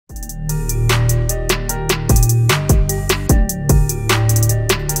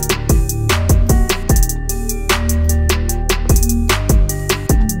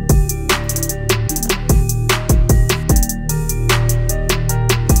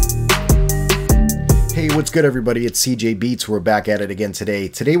Hey, what's good everybody? It's cjbeatz. We're back at it again today.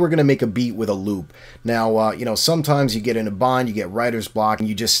 Today we're going to make a beat with a loop. Now, sometimes you get in a bind, you get writer's block, and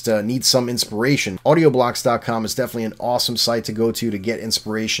you just need some inspiration. Audioblocks.com is definitely an awesome site to go to get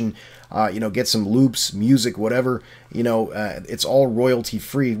inspiration, get some loops, music, whatever. It's all royalty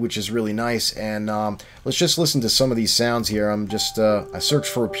free, which is really nice. And let's just listen to some of these sounds here. I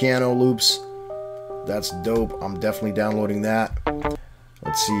searched for piano loops. That's dope. I'm definitely downloading that.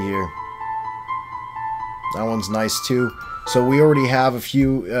 Let's see here. That one's nice too. So we already have a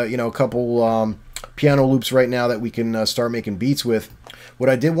few, a couple piano loops right now that we can start making beats with. What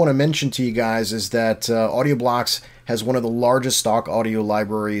I did want to mention to you guys is that AudioBlocks has one of the largest stock audio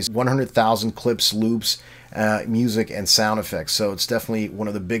libraries, 100,000 clips, loops, music, and sound effects. So it's definitely one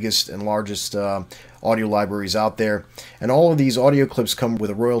of the biggest and largest audio libraries out there. And all of these audio clips come with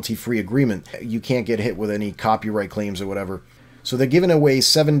a royalty-free agreement. You can't get hit with any copyright claims or whatever. So they're giving away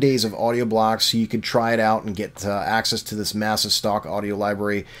 7 days of AudioBlocks, so you can try it out and get access to this massive stock audio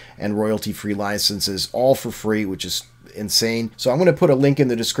library and royalty-free licenses, all for free, which is insane. So I'm going to put a link in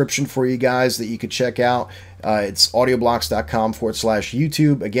the description for you guys that you could check out. It's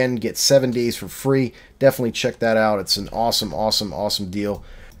audioblocks.com/YouTube. Again, get 7 days for free. Definitely check that out. It's an awesome, awesome, awesome deal.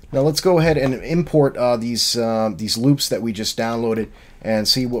 Now let's go ahead and import these loops that we just downloaded and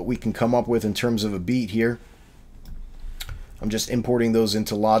see what we can come up with in terms of a beat here. I'm just importing those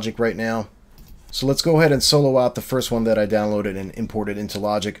into Logic right now. So let's go ahead and solo out the first one that I downloaded and imported into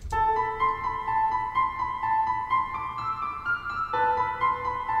Logic.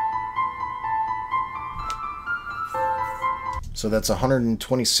 So that's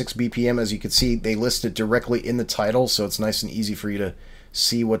 126 BPM. As you can see, they list it directly in the title, so it's nice and easy for you to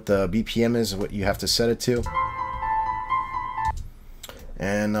see what the BPM is, what you have to set it to.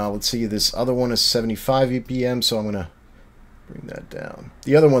 And let's see, this other one is 75 BPM, so I'm going to bring that down.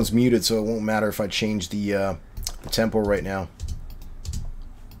 The other one's muted, so it won't matter if I change the tempo right now.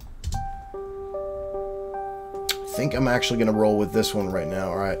 I think I'm actually going to roll with this one right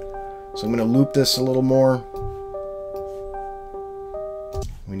now. Alright, so I'm going to loop this a little more.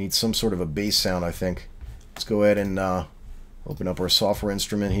 We need some sort of a bass sound, I think. Let's go ahead and open up our software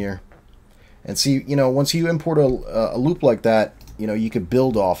instrument here. And see, once you import a loop like that, you could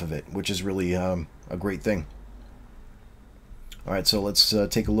build off of it, which is really a great thing. Alright, so let's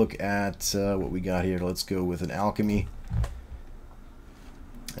take a look at what we got here. Let's go with an alchemy.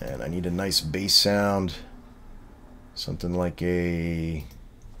 And I need a nice bass sound. Something like a...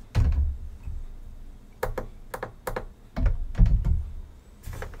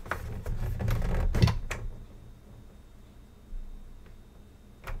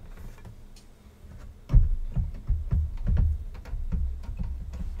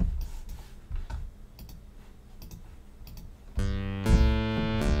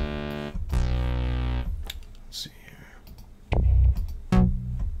 see here.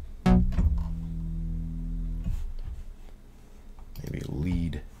 Maybe a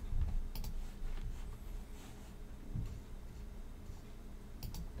lead.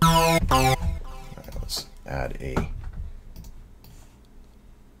 Alright, let's add a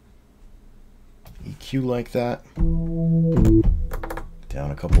EQ like that.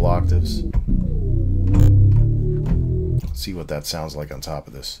 Down a couple octaves. Let's see what that sounds like on top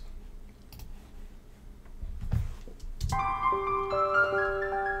of this.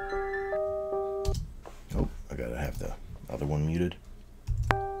 Oh, I gotta have the other one muted.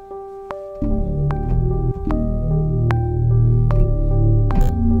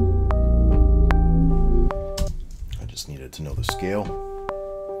 I just needed to know the scale.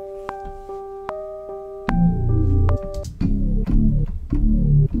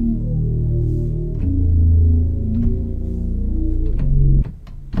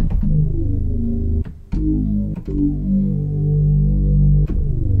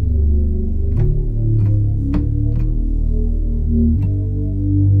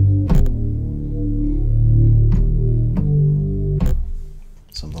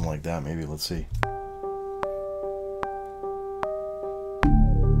 Something like that, maybe. Let's see.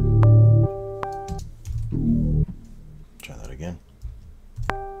 Try that again.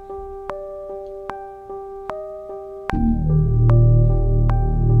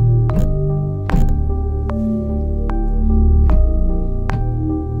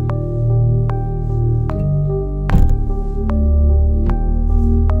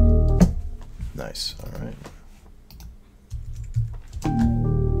 Nice. All right.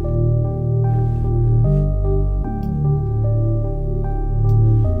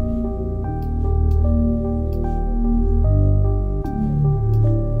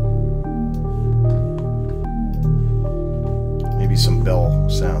 Maybe some bell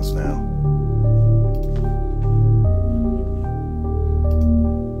sounds now.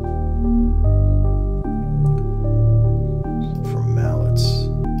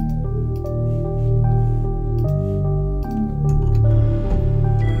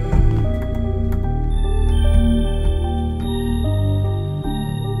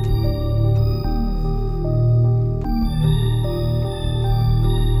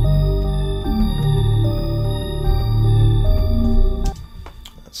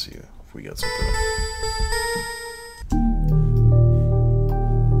 Let's see if we got something.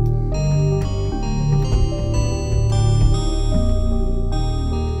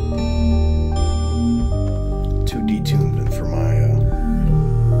 Too detuned for my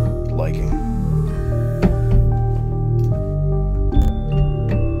liking.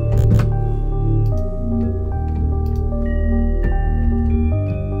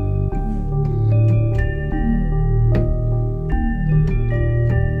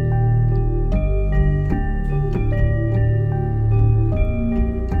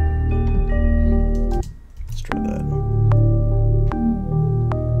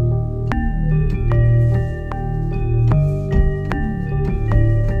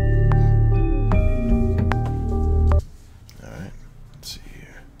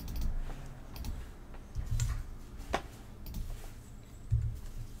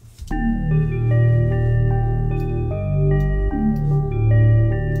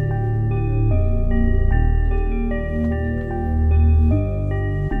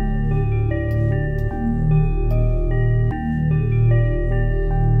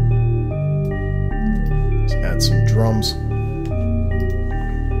 Some drums.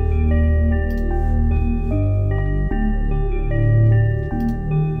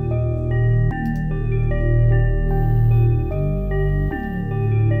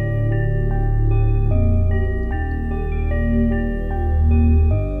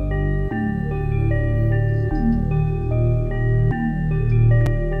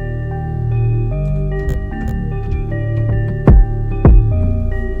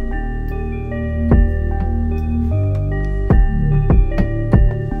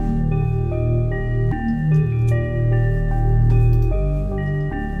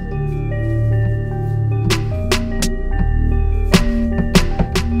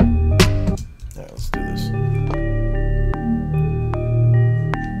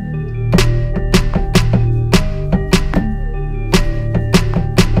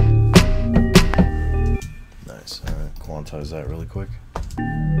 Quantize that really quick.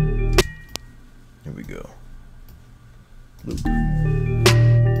 Here we go. Loop.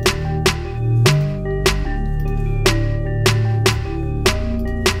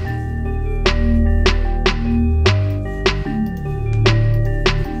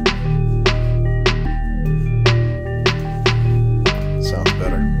 Sounds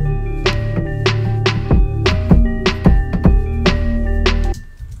better.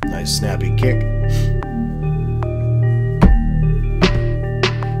 Nice snappy kick.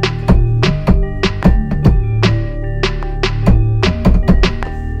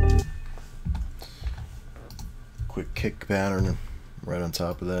 Quick kick pattern right on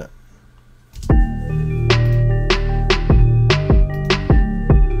top of that. I'm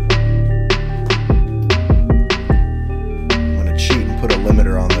gonna cheat and put a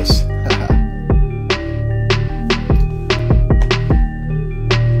limiter on this.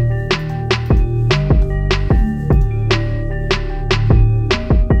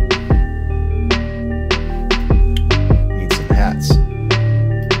 Need some hats.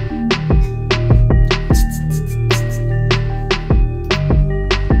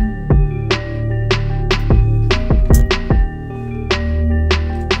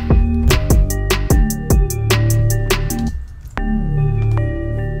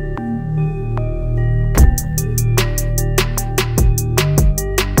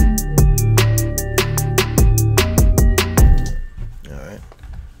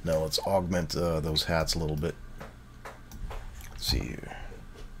 Now let's augment those hats a little bit. Let's see here.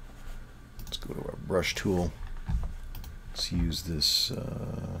 Let's go to our brush tool. Let's use this.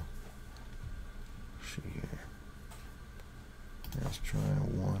 See here. Let's try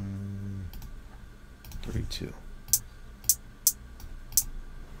 1, 3, 2.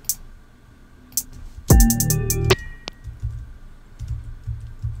 I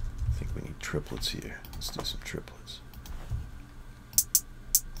think we need triplets here. Let's do some triplets.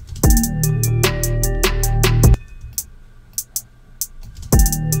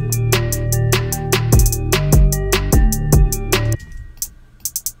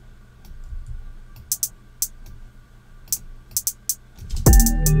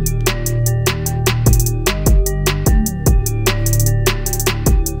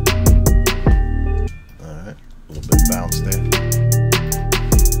 Bounce there.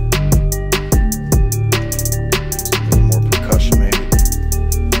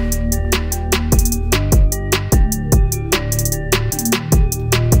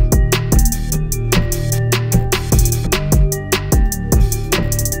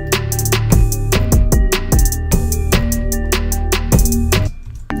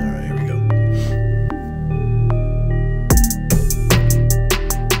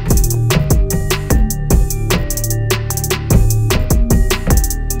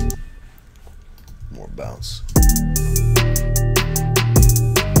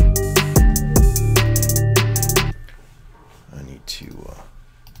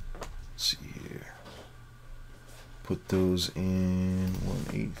 see here. Put those in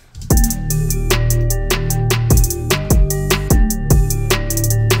 1/8.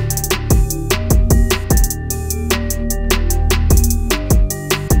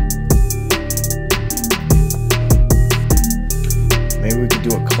 Maybe we could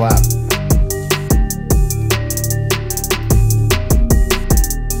do a clap.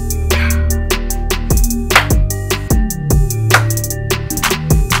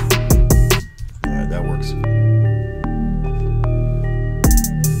 Alright, that works.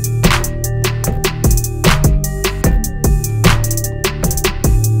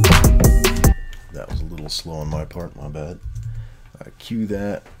 That was a little slow on my part, my bad. Alright, cue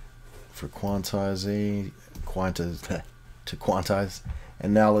that for quantize to quantize,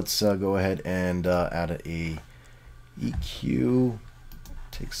 and now let's go ahead and add a EQ,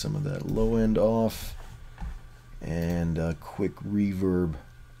 take some of that low end off, and a quick reverb.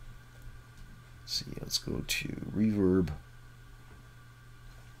 Let's see, let's go to reverb,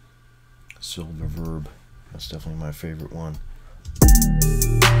 silver verb. That's definitely my favorite one.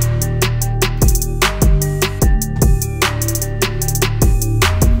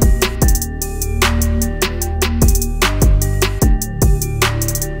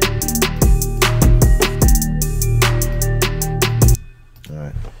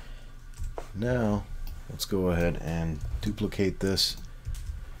 Now let's go ahead and duplicate this,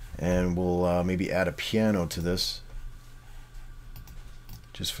 and we'll maybe add a piano to this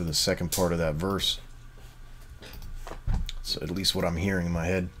just for the second part of that verse. So at least what I'm hearing in my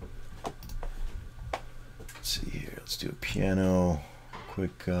head. Let's see here, let's do a piano,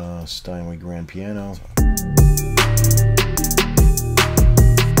 quick Steinway grand piano.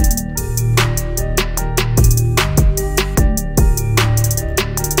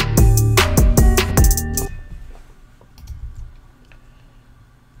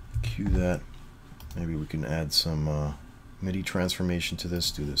 That maybe we can add some MIDI transformation to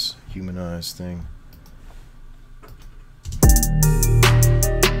this, do this humanized thing.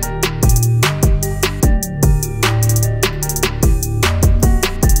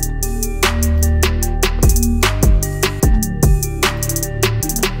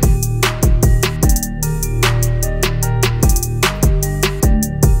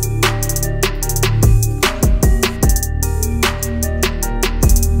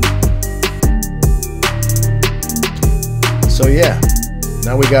 So yeah,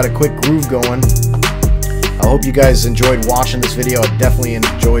 now we got a quick groove going. I hope you guys enjoyed watching this video. I definitely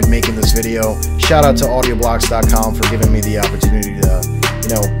enjoyed making this video. Shout out to audioblocks.com for giving me the opportunity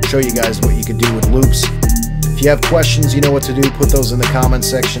to, show you guys what you could do with loops. If you have questions, you know what to do. Put those in the comment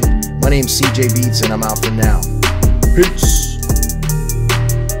section. My name's cjbeatz, and I'm out for now. Peace.